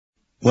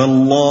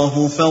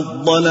والله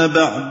فضل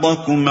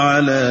بعضكم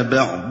على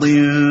بعض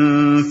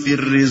في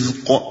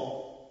الرزق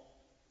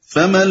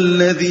فما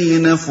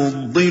الذين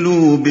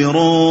فضلوا براد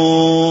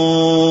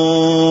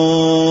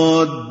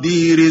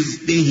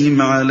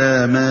رزقهم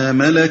على ما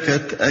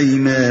ملكت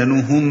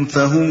أيمانهم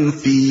فهم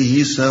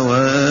فيه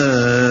سواء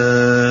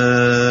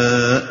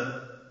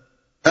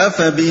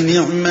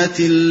أفبنعمة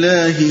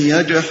الله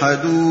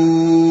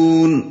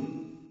يجحدون۔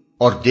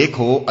 اور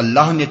دیکھو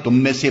اللہ نے تم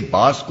میں سے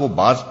بعض کو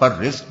بعض پر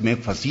رزق میں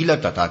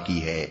فضیلت عطا کی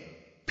ہے،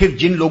 پھر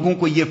جن لوگوں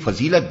کو یہ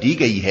فضیلت دی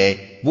گئی ہے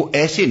وہ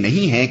ایسے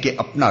نہیں ہیں کہ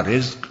اپنا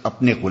رزق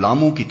اپنے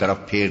غلاموں کی طرف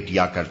پھیر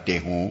دیا کرتے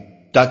ہوں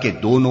تاکہ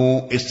دونوں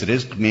اس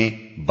رزق میں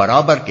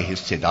برابر کے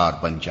حصے دار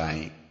بن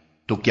جائیں۔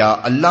 تو کیا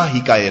اللہ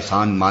ہی کا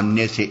احسان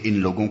ماننے سے ان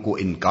لوگوں کو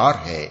انکار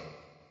ہے؟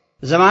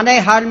 زمانہ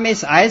حال میں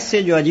اس آیت سے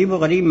جو عجیب و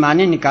غریب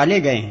معنی نکالے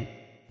گئے ہیں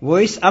وہ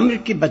اس امر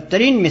کی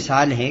بدترین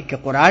مثال ہے کہ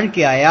قرآن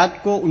کی آیات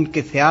کو ان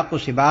کے سیاق و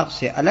سباق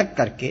سے الگ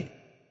کر کے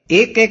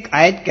ایک ایک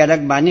آیت کے الگ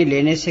معنی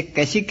لینے سے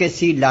کیسی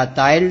کیسی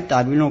لاتائل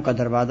تعبیروں کا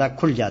دروازہ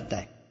کھل جاتا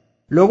ہے۔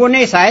 لوگوں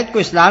نے اس آیت کو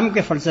اسلام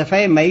کے فلسفہ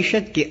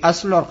معیشت کی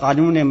اصل اور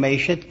قانون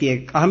معیشت کی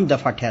ایک اہم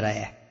دفعہ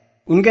ٹھہرایا ہے۔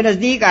 ان کے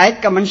نزدیک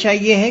آیت کا منشا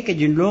یہ ہے کہ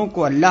جن لوگوں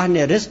کو اللہ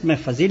نے رزق میں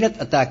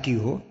فضیلت عطا کی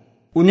ہو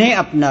انہیں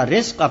اپنا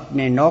رزق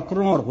اپنے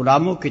نوکروں اور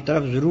غلاموں کی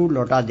طرف ضرور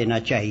لوٹا دینا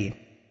چاہیے،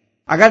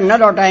 اگر نہ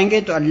لوٹائیں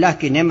گے تو اللہ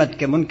کی نعمت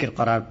کے منکر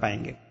قرار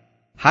پائیں گے۔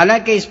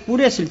 حالانکہ اس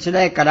پورے سلسلہ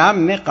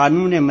کلام میں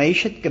قانون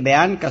معیشت کے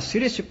بیان کا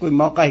سرے سے کوئی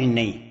موقع ہی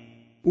نہیں،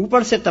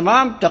 اوپر سے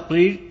تمام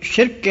تقریر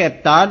شرک کے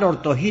ابطال اور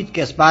توحید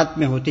کے اثبات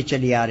میں ہوتی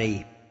چلی آ رہی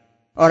ہے،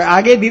 اور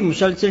آگے بھی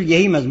مسلسل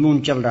یہی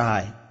مضمون چل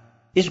رہا ہے۔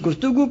 اس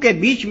گفتگو کے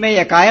بیچ میں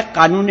یکایک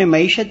قانون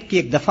معیشت کی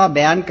ایک دفعہ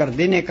بیان کر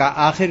دینے کا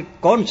آخر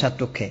کون سا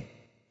تک ہے؟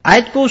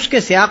 آیت کو اس کے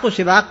سیاق و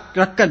سباق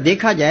رکھ کر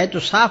دیکھا جائے تو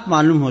صاف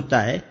معلوم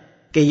ہوتا ہے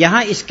کہ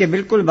یہاں اس کے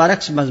بالکل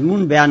برعکس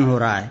مضمون بیان ہو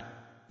رہا ہے۔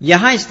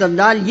 یہاں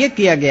استدلال یہ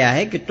کیا گیا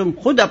ہے کہ تم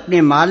خود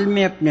اپنے مال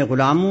میں اپنے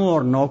غلاموں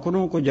اور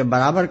نوکروں کو جب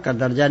برابر کا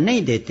درجہ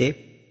نہیں دیتے،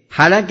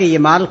 حالانکہ یہ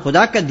مال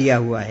خدا کا دیا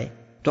ہوا ہے،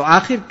 تو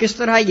آخر کس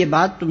طرح یہ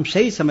بات تم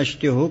صحیح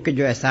سمجھتے ہو کہ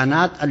جو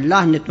احسانات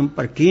اللہ نے تم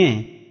پر کیے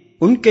ہیں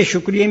ان کے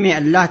شکریہ میں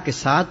اللہ کے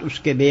ساتھ اس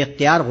کے بے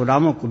اختیار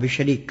غلاموں کو بھی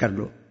شریک کر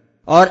لو،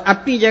 اور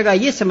اپنی جگہ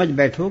یہ سمجھ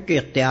بیٹھو کہ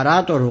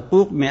اختیارات اور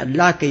حقوق میں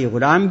اللہ کے یہ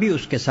غلام بھی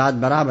اس کے ساتھ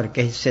برابر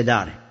کے حصے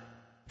دار ہیں۔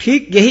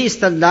 ٹھیک یہی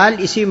استدلال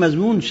اسی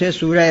مضمون سے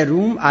سورہ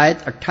روم آیت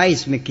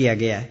 28 میں کیا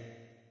گیا ہے۔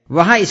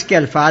 وہاں اس کے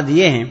الفاظ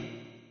یہ ہیں: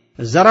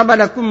 ضرب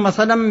لکم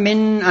مثلا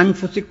من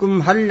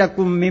انفسکم هل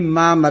لکم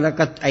مما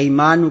ملکت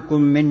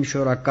ایمانکم من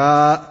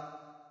شرکاء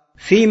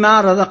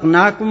فیما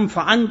رزقناکم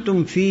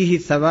فانتم فیہ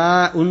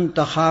سواء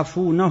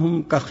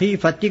تخافونہم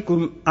کخیفتکم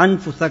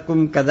انفسکم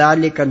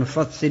کذالک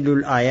نفصل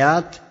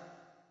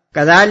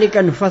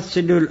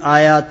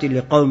الآیات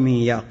لقوم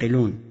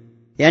یعقلون۔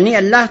 یعنی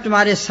اللہ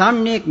تمہارے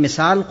سامنے ایک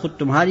مثال خود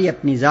تمہاری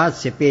اپنی ذات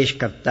سے پیش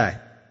کرتا ہے۔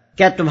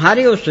 کیا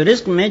تمہارے اس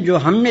رزق میں جو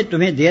ہم نے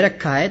تمہیں دے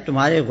رکھا ہے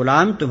تمہارے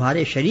غلام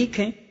تمہارے شریک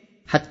ہیں،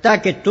 حتیٰ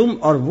کہ تم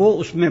اور وہ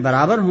اس میں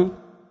برابر ہوں،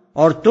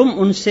 اور تم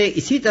ان سے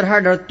اسی طرح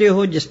ڈرتے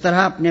ہو جس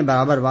طرح اپنے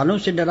برابر والوں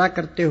سے ڈرا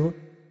کرتے ہو؟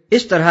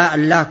 اس طرح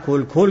اللہ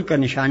کھول کھول کر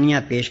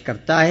نشانیاں پیش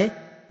کرتا ہے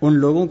ان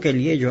لوگوں کے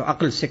لیے جو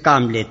عقل سے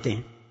کام لیتے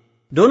ہیں۔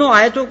 دونوں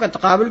آیتوں کا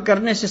تقابل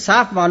کرنے سے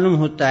صاف معلوم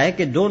ہوتا ہے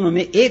کہ دونوں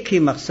میں ایک ہی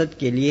مقصد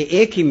کے لیے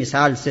ایک ہی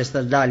مثال سے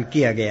استدلال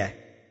کیا گیا ہے،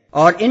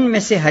 اور ان میں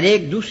سے ہر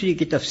ایک دوسری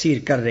کی تفسیر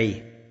کر رہی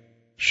ہے۔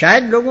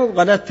 شاید لوگوں کو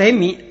غلط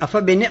فہمی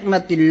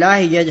افبنعمت اللہ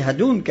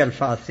یجحدون کے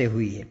الفاظ سے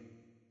ہوئی ہے۔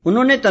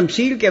 انہوں نے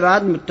تمثیل کے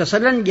بعد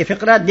متصلاً یہ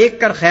فقرہ دیکھ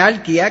کر خیال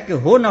کیا کہ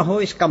ہو نہ ہو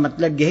اس کا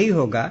مطلب یہی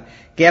ہوگا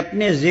کہ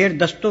اپنے زیر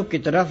دستوں کی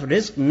طرف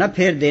رزق نہ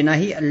پھیر دینا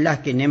ہی اللہ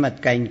کی نعمت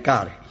کا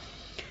انکار ہے۔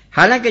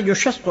 حالانکہ جو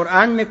شخص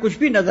قرآن میں کچھ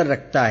بھی نظر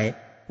رکھتا ہے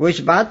وہ اس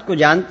بات کو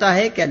جانتا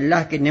ہے کہ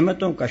اللہ کی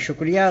نعمتوں کا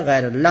شکریہ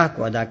غیر اللہ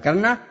کو ادا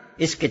کرنا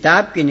اس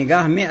کتاب کی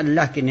نگاہ میں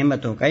اللہ کی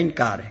نعمتوں کا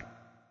انکار ہے۔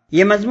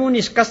 یہ مضمون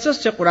اس کثرت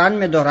سے قرآن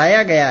میں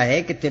دہرایا گیا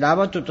ہے کہ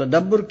تلاوت و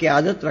تدبر کی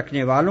عادت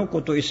رکھنے والوں کو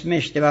تو اس میں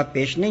اشتباہ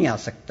پیش نہیں آ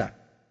سکتا۔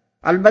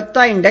 البتہ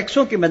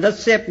انڈیکسوں کی مدد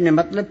سے اپنے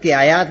مطلب کی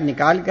آیات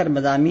نکال کر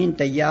مضامین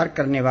تیار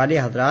کرنے والے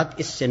حضرات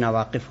اس سے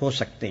ناواقف ہو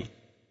سکتے ہیں۔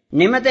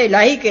 نعمت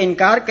الہی کے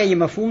انکار کا یہ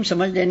مفہوم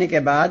سمجھ لینے کے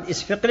بعد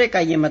اس فقرے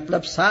کا یہ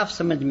مطلب صاف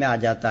سمجھ میں آ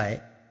جاتا ہے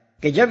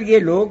کہ جب یہ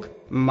لوگ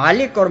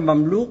مالک اور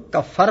مملوک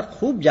کا فرق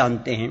خوب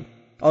جانتے ہیں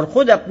اور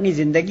خود اپنی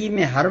زندگی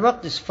میں ہر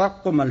وقت اس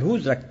فرق کو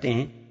ملحوظ رکھتے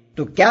ہیں،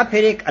 تو کیا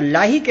پھر ایک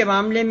اللہ ہی کے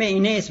معاملے میں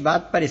انہیں اس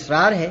بات پر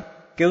اصرار ہے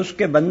کہ اس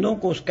کے بندوں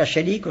کو اس کا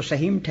شریک و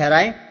سہیم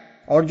ٹھہرائیں،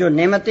 اور جو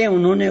نعمتیں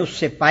انہوں نے اس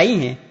سے پائی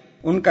ہیں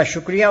ان کا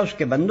شکریہ اس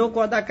کے بندوں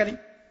کو ادا کریں؟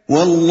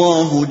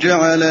 واللہ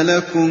جعل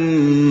لكم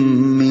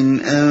من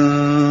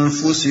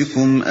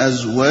انفسكم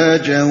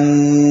ازواجا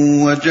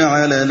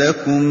وجعل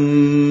لكم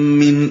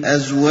من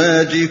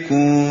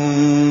ازواجكم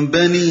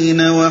بنين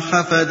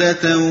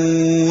وحفدة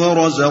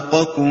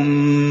ورزقكم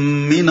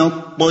من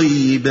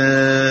الطيبات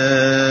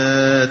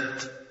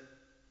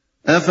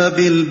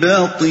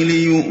افبالباطل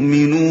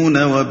يؤمنون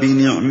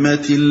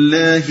وبنعمة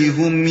الله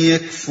هم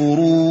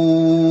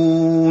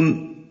يكفرون۔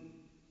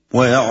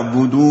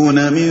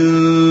 وَيَعْبُدُونَ مِن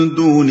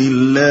دُونِ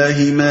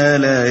اللَّهِ مَا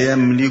لَا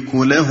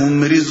يَمْلِكُ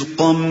لَهُمْ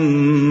رِزْقًا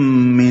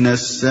مِّنَ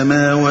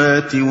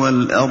السَّمَاوَاتِ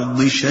وَالْأَرْضِ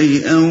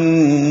شَيْئًا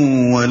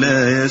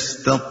وَلَا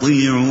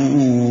يَسْتَطِيعُونَ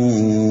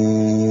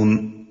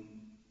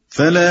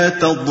فَلَا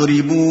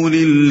تَضْرِبُوا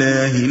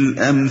لِلَّهِ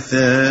الْأَمْثَالَ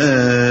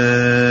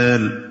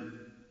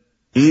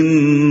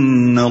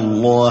إِنَّ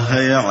اللَّهَ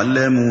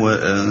يَعْلَمُ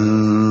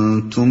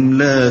وَأَنتُمْ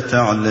لَا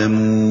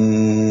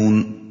تَعْلَمُونَ۔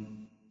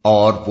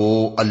 اور وہ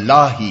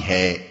اللہ ہی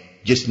ہے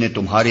جس نے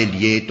تمہارے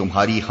لیے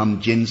تمہاری ہم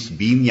جنس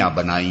بیویاں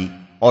بنائیں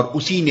اور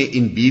اسی نے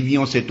ان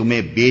بیویوں سے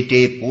تمہیں بیٹے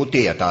پوتے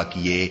عطا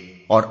کیے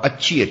اور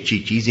اچھی اچھی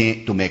چیزیں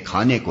تمہیں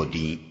کھانے کو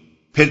دیں۔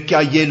 پھر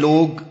کیا یہ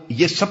لوگ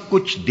یہ سب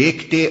کچھ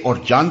دیکھتے اور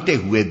جانتے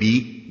ہوئے بھی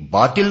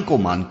باطل کو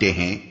مانتے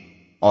ہیں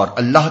اور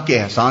اللہ کے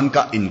احسان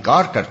کا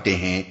انکار کرتے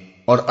ہیں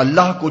اور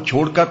اللہ کو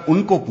چھوڑ کر ان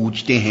کو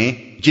پوچھتے ہیں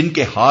جن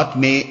کے ہاتھ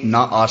میں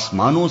نہ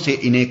آسمانوں سے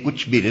انہیں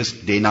کچھ بھی رزق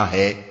دینا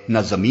ہے نہ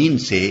زمین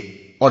سے،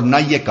 اور نہ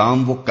یہ کام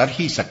وہ کر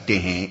ہی سکتے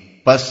ہیں،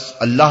 بس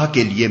اللہ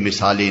کے لیے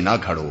مثالیں نہ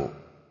گھڑو،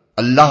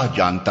 اللہ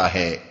جانتا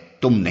ہے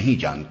تم نہیں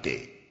جانتے۔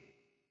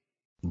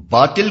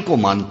 باطل کو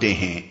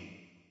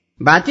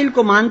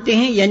مانتے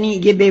ہیں یعنی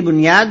یہ بے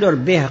بنیاد اور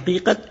بے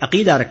حقیقت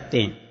عقیدہ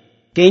رکھتے ہیں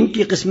کہ ان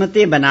کی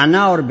قسمتیں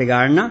بنانا اور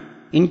بگاڑنا،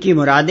 ان کی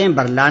مرادیں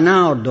برلانا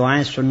اور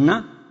دعائیں سننا،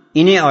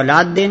 انہیں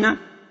اولاد دینا،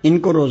 ان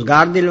کو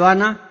روزگار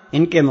دلوانا،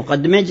 ان کے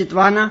مقدمے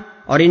جتوانا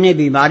اور انہیں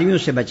بیماریوں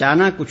سے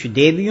بچانا کچھ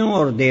دیویوں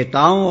اور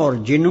دیوتاؤں اور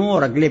جنوں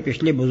اور اگلے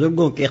پچھلے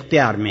بزرگوں کے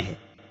اختیار میں ہے،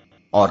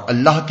 اور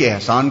اللہ کے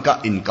احسان کا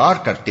انکار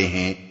کرتے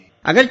ہیں۔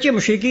 اگرچہ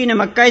مشرکین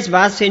مکہ اس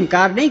بات سے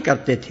انکار نہیں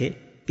کرتے تھے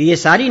کہ یہ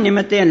ساری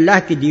نعمتیں اللہ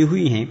کی دی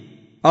ہوئی ہیں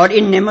اور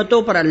ان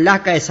نعمتوں پر اللہ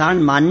کا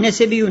احسان ماننے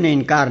سے بھی انہیں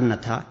انکار نہ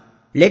تھا،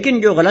 لیکن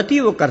جو غلطی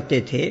وہ کرتے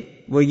تھے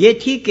وہ یہ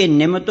تھی کہ ان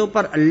نعمتوں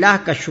پر اللہ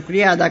کا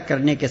شکریہ ادا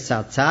کرنے کے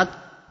ساتھ ساتھ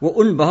وہ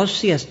ان بہت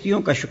سی ہستیوں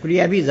کا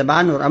شکریہ بھی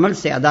زبان اور عمل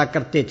سے ادا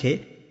کرتے تھے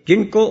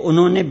جن کو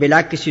انہوں نے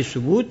بلا کسی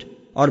ثبوت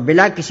اور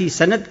بلا کسی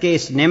سند کے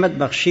اس نعمت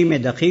بخشی میں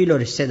دخیل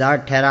اور حصے دار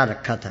ٹھہرا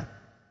رکھا تھا۔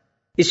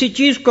 اسی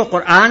چیز کو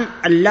قرآن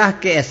اللہ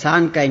کے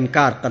احسان کا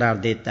انکار قرار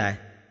دیتا ہے۔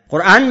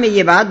 قرآن میں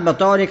یہ بات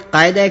بطور ایک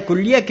قاعدہ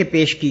کلیہ کے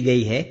پیش کی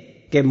گئی ہے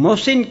کہ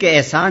محسن کے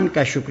احسان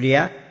کا شکریہ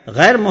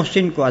غیر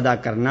محسن کو ادا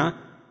کرنا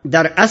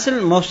دراصل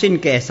محسن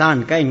کے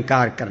احسان کا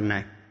انکار کرنا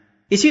ہے۔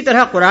 اسی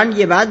طرح قرآن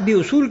یہ بات بھی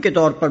اصول کے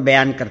طور پر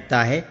بیان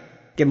کرتا ہے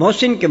کہ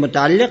محسن کے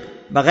متعلق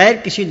بغیر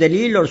کسی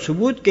دلیل اور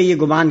ثبوت کے یہ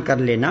گمان کر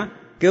لینا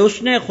کہ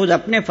اس نے خود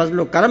اپنے فضل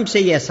و کرم سے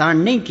یہ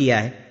احسان نہیں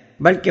کیا ہے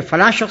بلکہ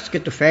فلاں شخص کے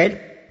طفیل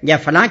یا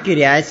فلاں کی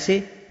رعایت سے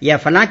یا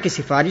فلاں کی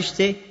سفارش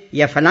سے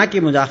یا فلاں کی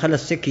مداخلت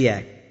سے کیا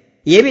ہے،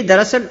 یہ بھی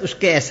دراصل اس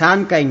کے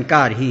احسان کا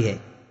انکار ہی ہے۔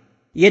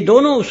 یہ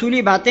دونوں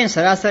اصولی باتیں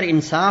سراسر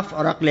انصاف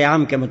اور عقل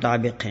عام کے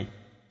مطابق ہیں۔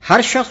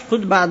 ہر شخص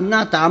خود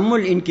بادنا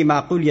تعمل ان کی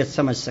معقولیت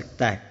سمجھ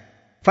سکتا ہے۔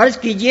 فرض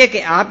کیجئے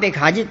کہ آپ ایک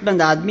حاجت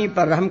مند آدمی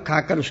پر رحم کھا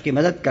کر اس کی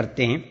مدد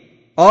کرتے ہیں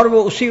اور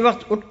وہ اسی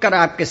وقت اٹھ کر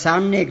آپ کے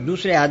سامنے ایک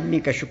دوسرے آدمی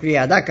کا شکریہ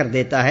ادا کر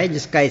دیتا ہے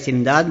جس کا اس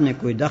امداد میں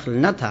کوئی دخل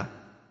نہ تھا۔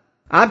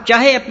 آپ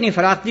چاہے اپنی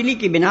فراخ دلی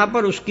کی بنا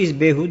پر اس کی اس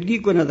بےہودگی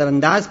کو نظر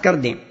انداز کر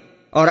دیں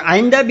اور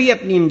آئندہ بھی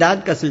اپنی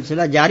امداد کا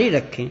سلسلہ جاری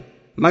رکھیں،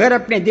 مگر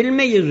اپنے دل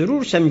میں یہ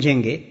ضرور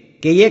سمجھیں گے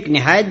کہ یہ ایک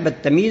نہایت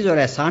بدتمیز اور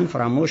احسان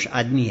فراموش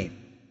آدمی ہے۔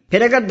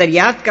 پھر اگر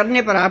دریافت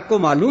کرنے پر آپ کو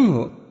معلوم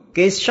ہو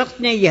کہ اس شخص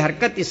نے یہ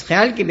حرکت اس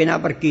خیال کی بنا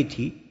پر کی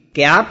تھی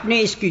کہ آپ نے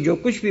اس کی جو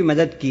کچھ بھی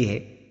مدد کی ہے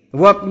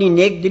وہ اپنی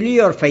نیک دلی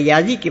اور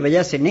فیاضی کی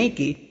وجہ سے نہیں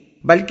کی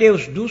بلکہ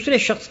اس دوسرے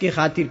شخص کی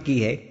خاطر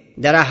کی ہے،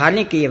 درا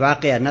حالانکہ یہ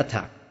واقعہ نہ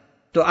تھا،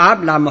 تو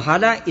آپ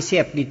لامحالہ اسے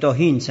اپنی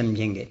توہین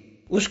سمجھیں گے۔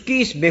 اس کی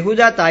اس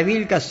بےہودہ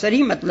تعویل کا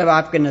صریح مطلب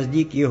آپ کے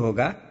نزدیک یہ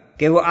ہوگا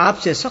کہ وہ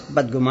آپ سے سخت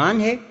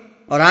بدگمان ہے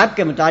اور آپ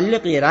کے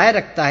متعلق یہ رائے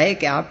رکھتا ہے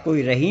کہ آپ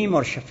کوئی رحیم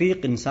اور شفیق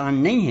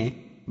انسان نہیں ہیں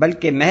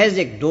بلکہ محض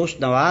ایک دوست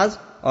نواز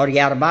اور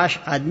یارباش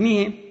آدمی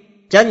ہیں۔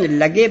 چند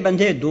لگے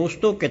بندھے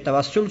دوستوں کے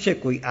توسل سے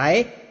کوئی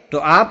آئے تو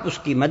آپ اس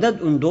کی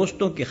مدد ان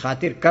دوستوں کی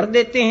خاطر کر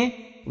دیتے ہیں،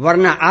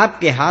 ورنہ آپ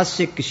کے ہاتھ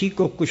سے کسی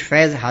کو کچھ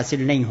فیض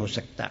حاصل نہیں ہو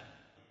سکتا۔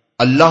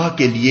 اللہ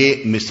کے لیے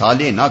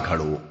مثالیں نہ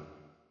گھڑو۔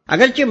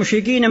 اگرچہ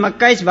مشرکین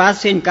مکہ اس بات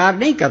سے انکار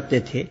نہیں کرتے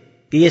تھے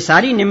کہ یہ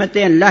ساری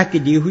نعمتیں اللہ کی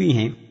دی ہوئی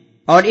ہیں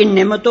اور ان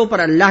نعمتوں پر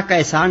اللہ کا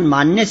احسان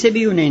ماننے سے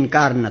بھی انہیں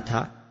انکار نہ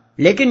تھا،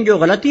 لیکن جو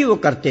غلطی وہ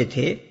کرتے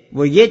تھے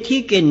وہ یہ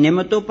تھی کہ ان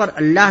نعمتوں پر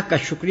اللہ کا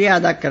شکریہ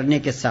ادا کرنے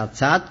کے ساتھ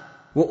ساتھ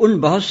وہ ان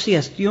بہت سی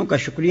ہستیوں کا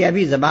شکریہ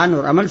بھی زبان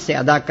اور عمل سے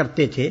ادا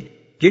کرتے تھے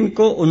جن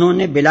کو انہوں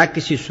نے بلا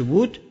کسی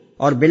ثبوت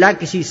اور بلا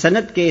کسی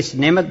سند کے اس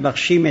نعمت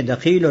بخشی میں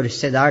دخیل اور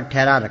حصے دار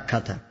ٹھہرا رکھا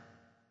تھا۔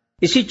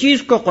 اسی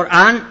چیز کو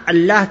قرآن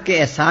اللہ کے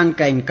احسان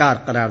کا انکار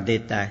قرار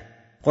دیتا ہے۔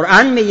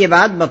 قرآن میں یہ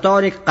بات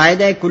بطور ایک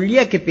قاعدہ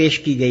کلیہ کے پیش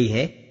کی گئی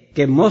ہے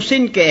کہ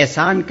محسن کے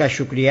احسان کا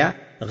شکریہ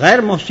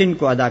غیر محسن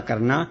کو ادا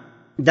کرنا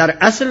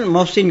دراصل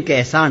محسن کے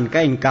احسان کا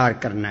انکار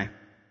کرنا ہے۔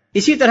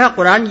 اسی طرح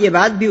قرآن یہ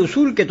بات بھی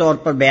اصول کے طور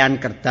پر بیان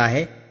کرتا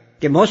ہے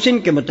کہ محسن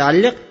کے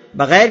متعلق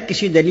بغیر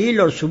کسی دلیل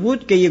اور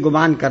ثبوت کے یہ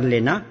گمان کر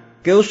لینا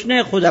کہ اس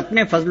نے خود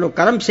اپنے فضل و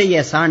کرم سے یہ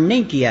احسان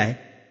نہیں کیا ہے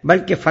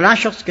بلکہ فلاں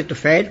شخص کے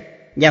طفیل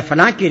یا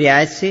فلاں کی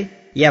رعایت سے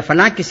یا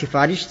فلاں کی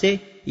سفارش سے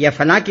یا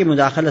فلاں کی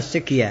مداخلت سے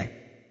کیا ہے،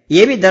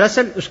 یہ بھی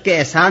دراصل اس کے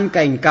احسان کا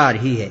انکار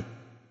ہی ہے۔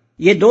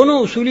 یہ دونوں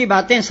اصولی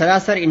باتیں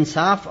سراسر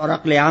انصاف اور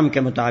عقل عام کے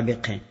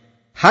مطابق ہیں۔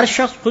 ہر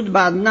شخص خود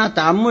بادنا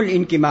تعمل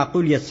ان کی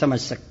معقولیت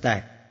سمجھ سکتا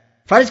ہے۔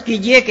 فرض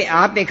کیجئے کہ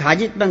آپ ایک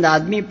حاجت مند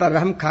آدمی پر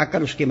رحم کھا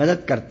کر اس کی مدد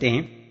کرتے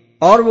ہیں،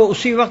 اور وہ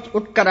اسی وقت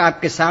اٹھ کر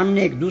آپ کے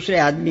سامنے ایک دوسرے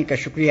آدمی کا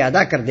شکریہ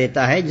ادا کر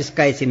دیتا ہے جس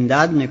کا اس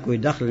امداد میں کوئی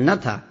دخل نہ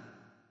تھا۔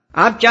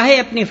 آپ چاہے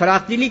اپنی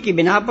فراخ دلی کی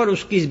بنا پر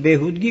اس کی اس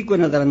بےہودگی کو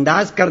نظر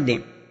انداز کر دیں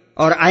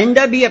اور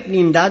آئندہ بھی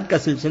اپنی امداد کا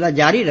سلسلہ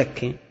جاری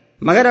رکھیں،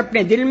 مگر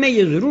اپنے دل میں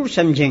یہ ضرور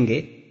سمجھیں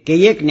گے کہ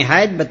یہ ایک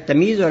نہایت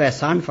بدتمیز اور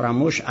احسان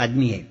فراموش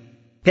آدمی ہے۔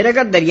 پھر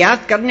اگر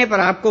دریافت کرنے پر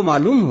آپ کو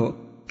معلوم ہو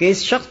کہ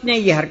اس شخص نے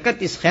یہ حرکت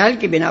اس خیال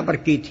کی بنا پر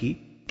کی تھی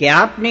کہ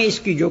آپ نے اس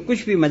کی جو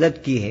کچھ بھی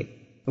مدد کی ہے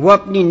وہ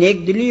اپنی نیک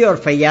دلی اور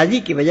فیاضی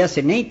کی وجہ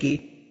سے نہیں کی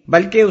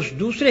بلکہ اس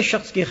دوسرے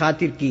شخص کی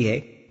خاطر کی ہے،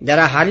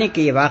 ذرا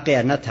حالانکہ یہ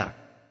واقعہ نہ تھا،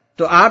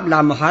 تو آپ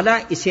لامحالہ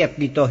اسے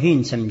اپنی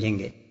توہین سمجھیں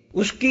گے۔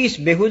 اس کی اس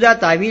بےہودہ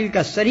تعویل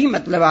کا صریح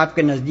مطلب آپ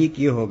کے نزدیک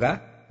یہ ہوگا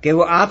کہ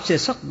وہ آپ سے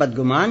سخت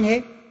بدگمان ہے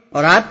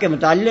اور آپ کے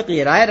متعلق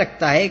یہ رائے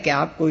رکھتا ہے کہ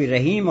آپ کوئی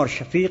رحیم اور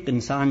شفیق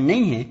انسان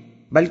نہیں ہیں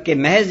بلکہ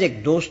محض ایک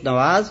دوست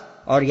نواز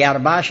اور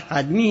یارباش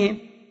آدمی ہیں۔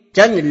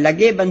 چند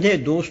لگے بندھے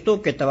دوستوں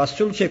کے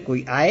توسل سے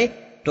کوئی آئے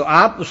تو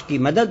آپ اس کی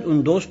مدد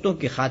ان دوستوں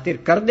کی خاطر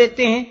کر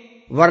دیتے ہیں،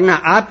 ورنہ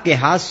آپ کے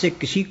ہاتھ سے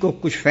کسی کو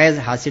کچھ فیض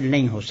حاصل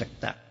نہیں ہو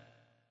سکتا۔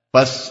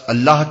 بس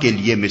اللہ کے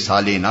لیے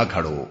مثالیں نہ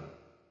گھڑو۔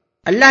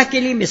 اللہ کے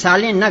لیے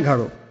مثالیں نہ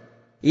گھڑو،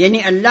 یعنی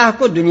اللہ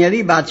کو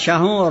دنیاوی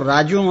بادشاہوں اور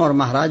راجوں اور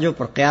مہاراجوں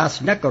پر قیاس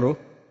نہ کرو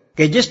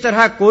کہ جس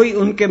طرح کوئی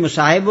ان کے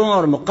مصاحبوں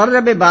اور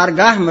مقرب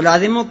بارگاہ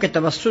ملازموں کے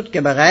توسط کے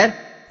بغیر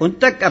ان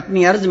تک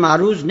اپنی عرض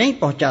معروض نہیں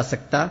پہنچا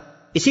سکتا،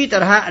 اسی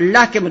طرح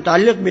اللہ کے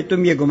متعلق بھی تم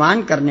یہ گمان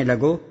کرنے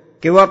لگو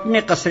کہ وہ اپنے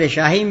قصر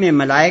شاہی میں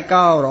ملائکہ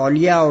اور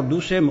اولیاء اور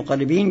دوسرے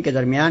مقربین کے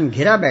درمیان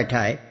گھرا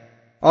بیٹھا ہے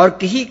اور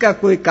کسی کا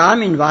کوئی کام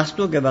ان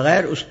واسطوں کے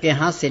بغیر اس کے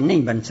ہاتھ سے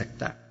نہیں بن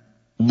سکتا۔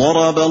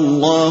 ضرب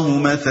الله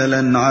مثلا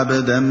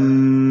عبدا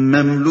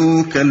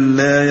مملوكا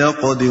لا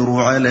يقدر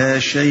على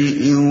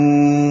شيء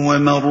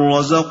ومن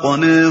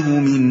رزقناه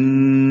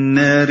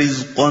منا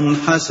رزقا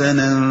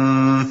حسنا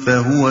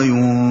فهو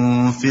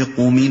ينفق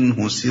منه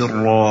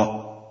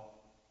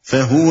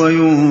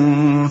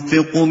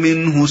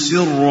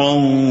سرا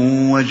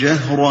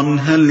وجهرا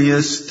هل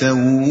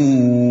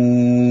يستوون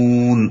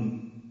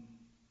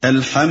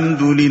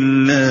الحمد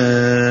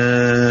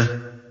لله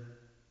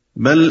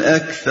بل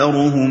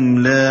اکثرهم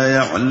لا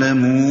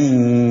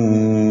يعلمون۔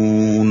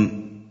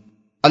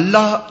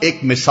 اللہ ایک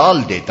مثال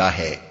دیتا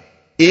ہے،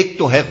 ایک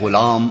تو ہے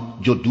غلام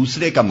جو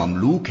دوسرے کا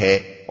مملوک ہے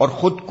اور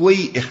خود کوئی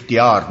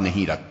اختیار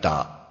نہیں رکھتا،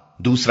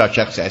 دوسرا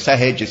شخص ایسا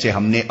ہے جسے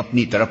ہم نے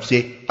اپنی طرف سے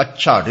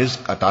اچھا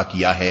رزق عطا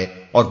کیا ہے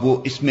اور وہ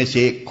اس میں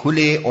سے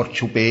کھلے اور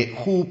چھپے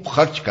خوب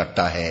خرچ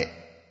کرتا ہے،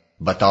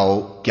 بتاؤ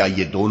کیا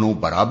یہ دونوں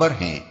برابر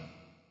ہیں؟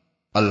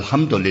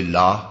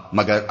 الحمدللہ،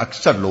 مگر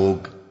اکثر لوگ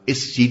اس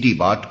سیدھی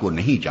بات کو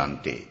نہیں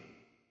جانتے۔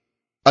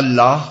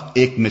 اللہ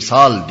ایک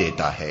مثال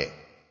دیتا ہے،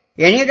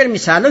 یعنی اگر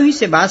مثالوں ہی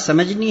سے بات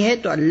سمجھنی ہے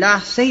تو اللہ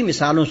صحیح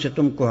مثالوں سے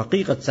تم کو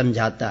حقیقت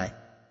سمجھاتا ہے۔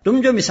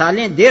 تم جو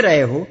مثالیں دے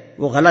رہے ہو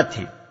وہ غلط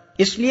ہیں،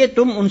 اس لیے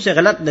تم ان سے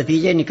غلط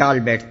نتیجے نکال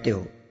بیٹھتے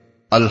ہو۔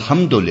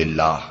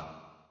 الحمدللہ۔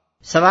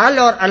 سوال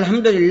اور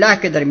الحمدللہ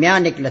کے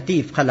درمیان ایک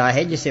لطیف خلا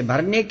ہے جسے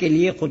بھرنے کے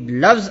لیے خود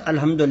لفظ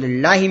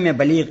الحمدللہ ہی میں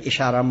بلیغ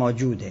اشارہ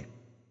موجود ہے۔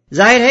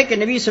 ظاہر ہے کہ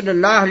نبی صلی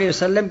اللہ علیہ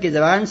وسلم کی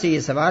زبان سے یہ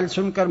سوال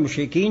سن کر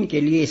مشرکین کے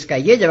لیے اس کا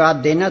یہ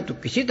جواب دینا تو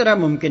کسی طرح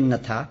ممکن نہ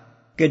تھا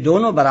کہ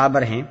دونوں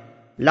برابر ہیں۔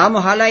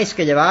 لامحالہ اس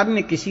کے جواب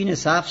میں کسی نے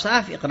صاف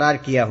صاف اقرار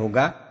کیا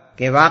ہوگا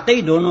کہ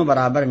واقعی دونوں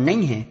برابر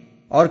نہیں ہیں،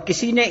 اور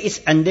کسی نے اس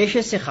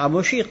اندیشے سے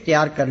خاموشی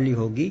اختیار کر لی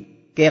ہوگی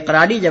کہ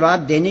اقراری جواب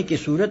دینے کی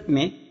صورت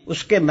میں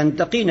اس کے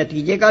منطقی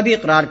نتیجے کا بھی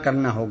اقرار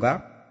کرنا ہوگا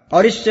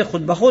اور اس سے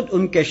خود بخود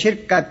ان کے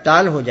شرک کا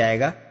ابطال ہو جائے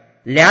گا۔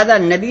 لہذا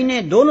نبی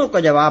نے دونوں کا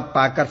جواب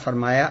پا کر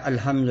فرمایا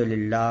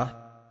الحمدللہ،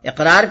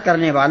 اقرار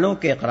کرنے والوں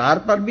کے اقرار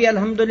پر بھی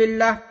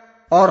الحمدللہ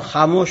اور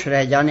خاموش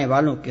رہ جانے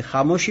والوں کی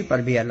خاموشی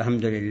پر بھی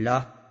الحمدللہ۔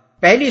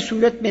 پہلی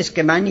صورت میں اس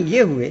کے معنی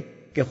یہ ہوئے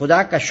کہ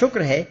خدا کا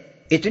شکر ہے،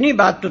 اتنی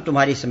بات تو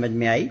تمہاری سمجھ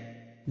میں آئی۔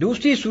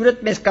 دوسری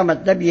صورت میں اس کا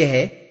مطلب یہ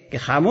ہے کہ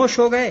خاموش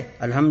ہو گئے،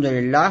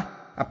 الحمدللہ،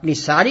 اپنی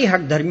ساری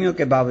حق دھرمیوں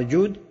کے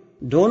باوجود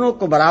دونوں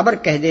کو برابر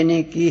کہہ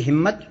دینے کی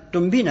ہمت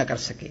تم بھی نہ کر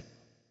سکے۔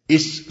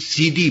 اس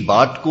سیدھی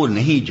بات کو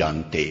نہیں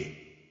جانتے،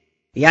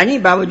 یعنی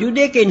باوجود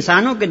کہ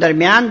انسانوں کے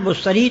درمیان وہ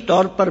صریح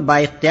طور پر با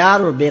اختیار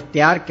اور بے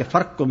اختیار کے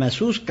فرق کو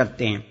محسوس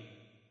کرتے ہیں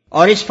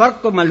اور اس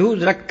فرق کو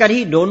ملحوظ رکھ کر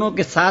ہی دونوں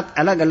کے ساتھ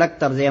الگ الگ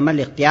طرز عمل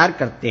اختیار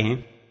کرتے ہیں،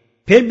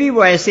 پھر بھی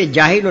وہ ایسے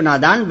جاہل و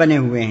نادان بنے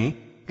ہوئے ہیں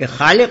کہ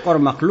خالق اور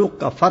مخلوق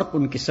کا فرق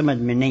ان کی سمجھ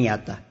میں نہیں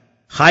آتا۔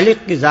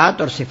 خالق کی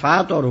ذات اور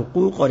صفات اور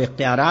حقوق اور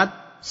اختیارات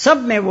سب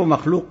میں وہ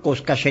مخلوق کو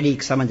اس کا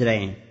شریک سمجھ رہے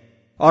ہیں،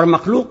 اور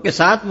مخلوق کے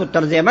ساتھ وہ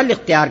طرز عمل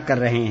اختیار کر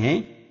رہے ہیں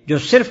جو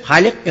صرف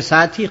خالق کے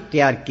ساتھ ہی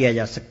اختیار کیا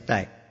جا سکتا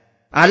ہے۔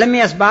 عالم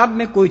اسباب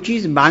میں کوئی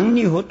چیز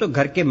مانگنی ہو تو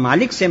گھر کے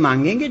مالک سے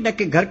مانگیں گے نہ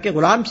کہ گھر کے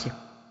غلام سے،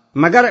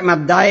 مگر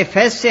مبدائے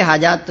فیض سے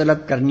حاجات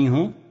طلب کرنی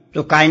ہو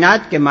تو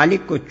کائنات کے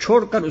مالک کو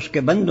چھوڑ کر اس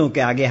کے بندوں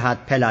کے آگے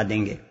ہاتھ پھیلا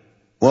دیں گے۔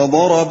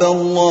 وضرب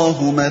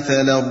الله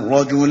مثلا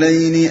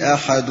الرجلين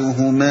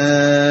أحدهما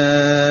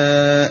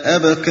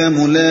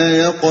أبكم لا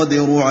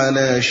يقدر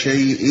على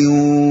شيء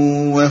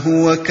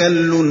وهو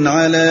كل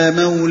على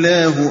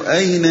مولاه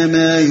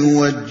أينما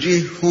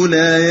يوجهه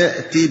لا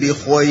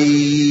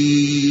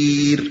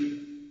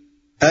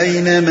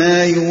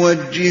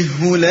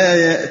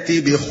يأت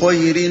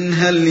بخير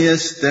هل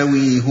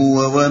يستوي هو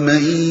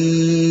ومن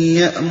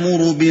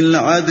يأمر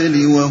بالعدل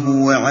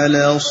وهو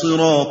على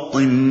صراط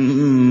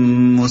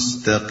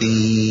مستقیم۔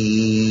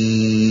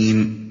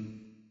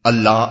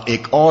 اللہ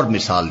ایک اور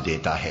مثال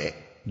دیتا ہے،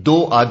 دو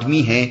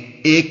آدمی ہیں،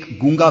 ایک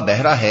گونگا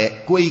بہرا ہے،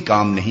 کوئی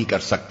کام نہیں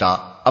کر سکتا،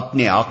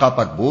 اپنے آقا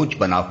پر بوجھ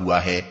بنا ہوا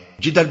ہے،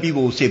 جدھر بھی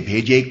وہ اسے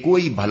بھیجے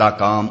کوئی بھلا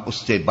کام اس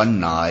سے بن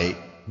نہ آئے۔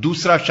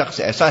 دوسرا شخص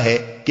ایسا ہے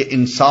کہ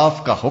انصاف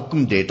کا حکم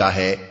دیتا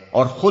ہے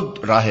اور خود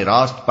راہ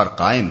راست پر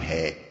قائم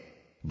ہے۔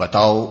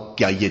 بتاؤ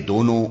کیا یہ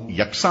دونوں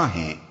یکساں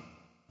ہیں؟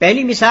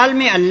 پہلی مثال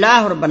میں اللہ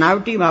اور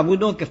بناوٹی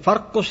معبودوں کے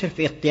فرق کو صرف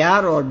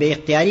اختیار اور بے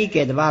اختیاری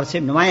کے اعتبار سے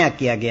نمایاں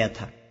کیا گیا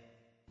تھا۔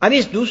 اب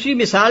اس دوسری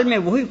مثال میں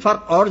وہی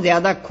فرق اور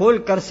زیادہ کھول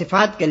کر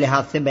صفات کے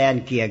لحاظ سے بیان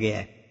کیا گیا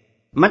ہے۔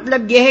 مطلب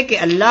یہ ہے کہ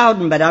اللہ اور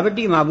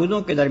بناوٹی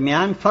معبودوں کے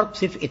درمیان فرق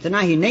صرف اتنا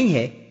ہی نہیں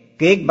ہے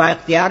کہ ایک با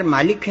اختیار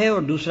مالک ہے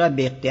اور دوسرا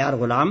بے اختیار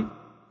غلام،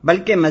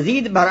 بلکہ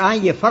مزید برآں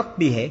یہ فرق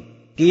بھی ہے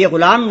کہ یہ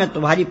غلام نہ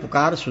تمہاری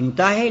پکار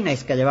سنتا ہے نہ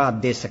اس کا جواب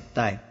دے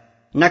سکتا ہے،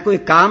 نہ کوئی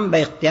کام با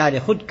اختیار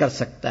خود کر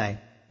سکتا ہے،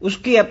 اس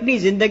کی اپنی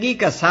زندگی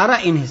کا سارا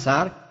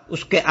انحصار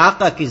اس کے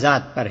آقا کی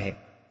ذات پر ہے،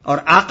 اور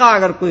آقا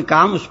اگر کوئی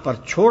کام اس پر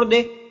چھوڑ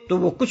دے تو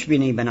وہ کچھ بھی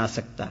نہیں بنا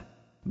سکتا۔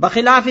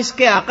 بخلاف اس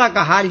کے آقا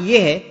کا حال یہ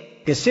ہے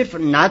کہ صرف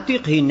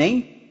ناطق ہی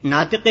نہیں،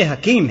 ناطق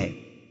حکیم ہے،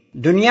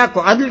 دنیا کو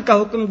عدل کا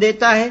حکم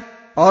دیتا ہے،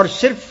 اور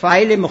صرف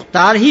فاعل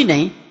مختار ہی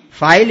نہیں،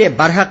 فاعل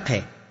برحق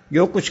ہے،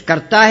 جو کچھ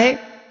کرتا ہے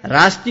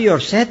راستی اور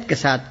صحت کے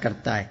ساتھ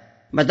کرتا ہے۔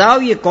 بتاؤ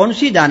یہ کون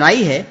سی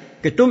دانائی ہے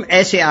کہ تم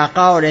ایسے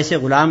آقا اور ایسے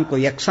غلام کو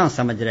یکساں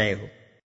سمجھ رہے ہو؟